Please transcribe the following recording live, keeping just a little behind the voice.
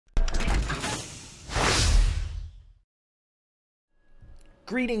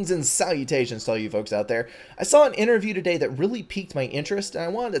Greetings and salutations to all you folks out there. I saw an interview today that really piqued my interest and I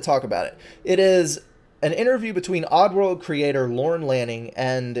wanted to talk about it. It is an interview between Oddworld creator Lorne Lanning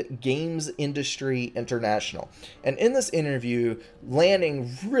and Games Industry International. And in this interview,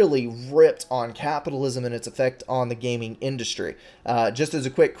 Lanning really ripped on capitalism and its effect on the gaming industry. Just as a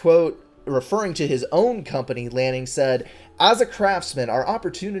quick quote, referring to his own company, Lanning said, "As a craftsman, our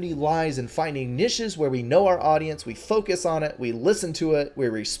opportunity lies in finding niches where we know our audience, we focus on it, we listen to it, we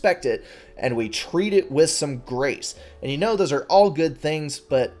respect it, and we treat it with some grace." And you know, those are all good things,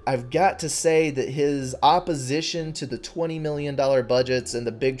 but I've got to say that his opposition to the $20 million budgets and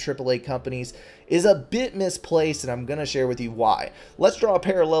the big AAA companies is a bit misplaced, and I'm going to share with you why. Let's draw a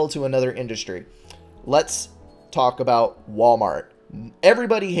parallel to another industry. Let's talk about Walmart.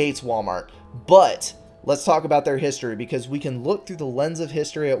 Everybody hates Walmart, but let's talk about their history, because we can look through the lens of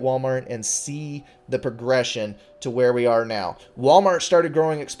history at Walmart and see the progression to where we are now. Walmart started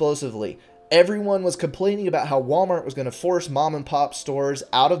growing explosively. Everyone was complaining about how Walmart was going to force mom and pop stores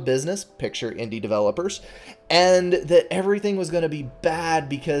out of business, picture indie developers, and that everything was going to be bad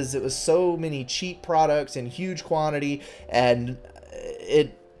because it was so many cheap products in huge quantity, and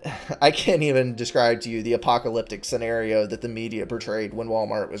I can't even describe to you the apocalyptic scenario that the media portrayed when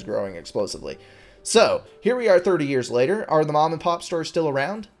Walmart was growing explosively. So, here we are 30 years later. Are the mom and pop stores still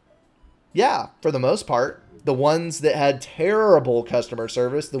around? Yeah, for the most part. The ones that had terrible customer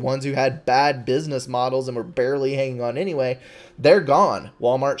service, the ones who had bad business models and were barely hanging on anyway, they're gone.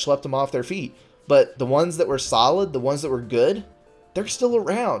 Walmart swept them off their feet. But the ones that were solid, the ones that were good, they're still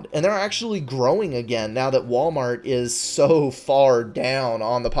around, and they're actually growing again now that Walmart is so far down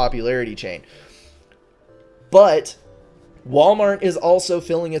on the popularity chain. But Walmart is also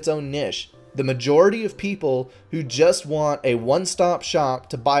filling its own niche. The majority of people who just want a one-stop shop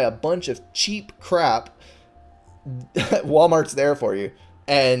to buy a bunch of cheap crap, Walmart's there for you.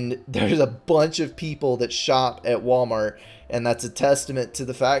 And there's a bunch of people that shop at Walmart, and that's a testament to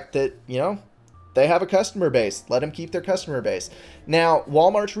the fact that, you know, they have a customer base. Let them keep their customer base. Now,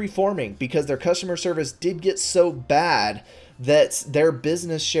 Walmart's reforming because their customer service did get so bad that their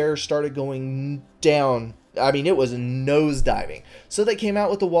business share started going down. I mean, it was nosediving. So they came out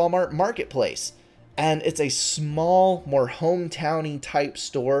with the Walmart Marketplace. And it's a small, more hometowny type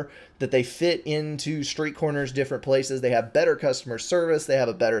store that they fit into street corners, different places. They have better customer service. They have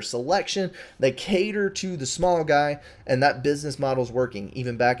a better selection. They cater to the small guy, and that business model's working.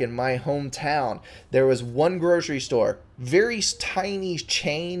 Even back in my hometown, there was one grocery store, very tiny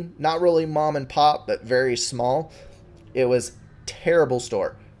chain, not really mom and pop, but very small. It was terrible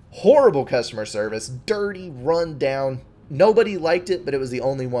store. Horrible customer service, dirty, run down. Nobody liked it, but it was the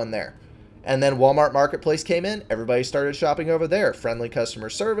only one there. And then Walmart Marketplace came in. Everybody started shopping over there. Friendly customer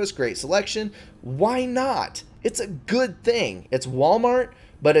service, great selection. Why not? It's a good thing. It's Walmart,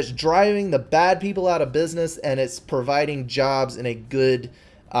 but it's driving the bad people out of business, and it's providing jobs in a good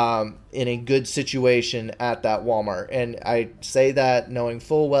situation at that Walmart. And I say that knowing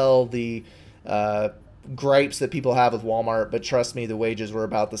full well the gripes that people have with Walmart, but trust me, the wages were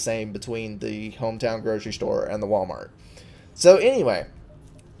about the same between the hometown grocery store and the Walmart. So anyway,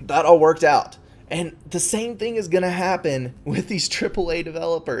 that all worked out. And the same thing is going to happen with these AAA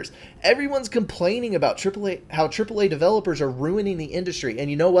developers. Everyone's complaining about how AAA developers are ruining the industry. And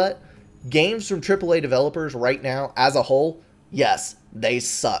you know what? Games from AAA developers right now, as a whole, yes, they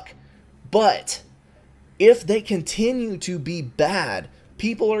suck. But if they continue to be bad,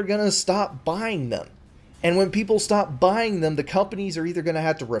 people are going to stop buying them. And when people stop buying them, the companies are either going to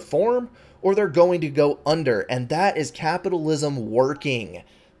have to reform or they're going to go under. And that is capitalism working.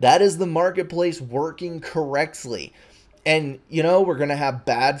 That is the marketplace working correctly. And, you know, we're going to have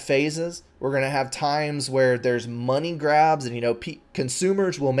bad phases. We're going to have times where there's money grabs and, you know,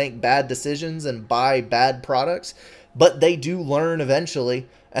 consumers will make bad decisions and buy bad products. But they do learn eventually,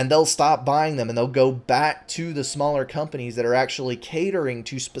 and they'll stop buying them, and they'll go back to the smaller companies that are actually catering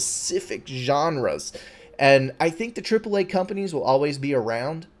to specific genres. And I think the AAA companies will always be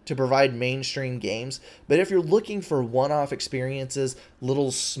around to provide mainstream games. But if you're looking for one-off experiences,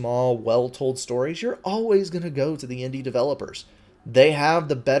 little small, well-told stories, you're always going to go to the indie developers. They have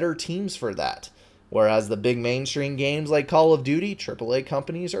the better teams for that. Whereas the big mainstream games like Call of Duty, AAA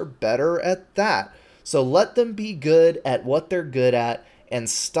companies are better at that. So let them be good at what they're good at and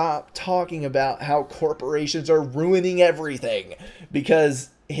stop talking about how corporations are ruining everything. Because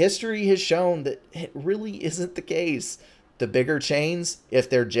history has shown that it really isn't the case. The bigger chains, if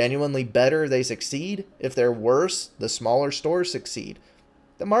they're genuinely better, they succeed. If they're worse, the smaller stores succeed.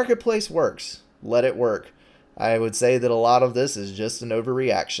 The marketplace works. Let it work. I would say that a lot of this is just an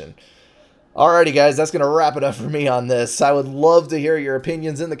overreaction. Alrighty, guys, that's going to wrap it up for me on this. I would love to hear your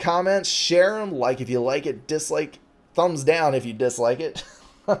opinions in the comments. Share them, like if you like it, dislike, thumbs down if you dislike it.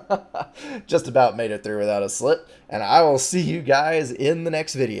 Just about made it through without a slip. And I will see you guys in the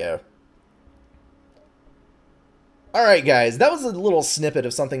next video. Alright, guys, that was a little snippet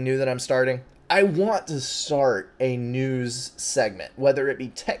of something new that I'm starting. I want to start a news segment, whether it be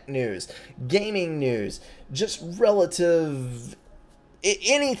tech news, gaming news, just relative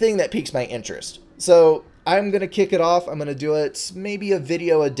anything that piques my interest. So I'm going to kick it off. I'm going to do it maybe a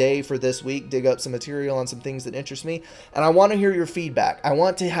video a day for this week, dig up some material on some things that interest me. And I want to hear your feedback. I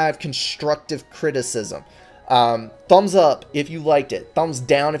want to have constructive criticism. Thumbs up if you liked it. Thumbs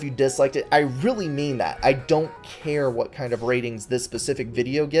down if you disliked it. I really mean that. I don't care what kind of ratings this specific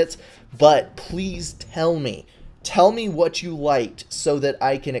video gets, but please tell me. Tell me what you liked so that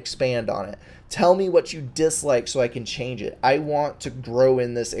I can expand on it. Tell me what you dislike so I can change it. I want to grow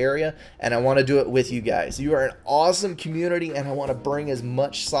in this area, and I want to do it with you guys. You are an awesome community, and I want to bring as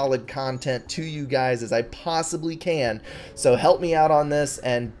much solid content to you guys as I possibly can. So help me out on this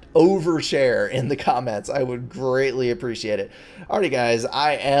and overshare in the comments. I would greatly appreciate it. Alrighty, guys,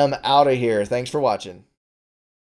 I am out of here. Thanks for watching.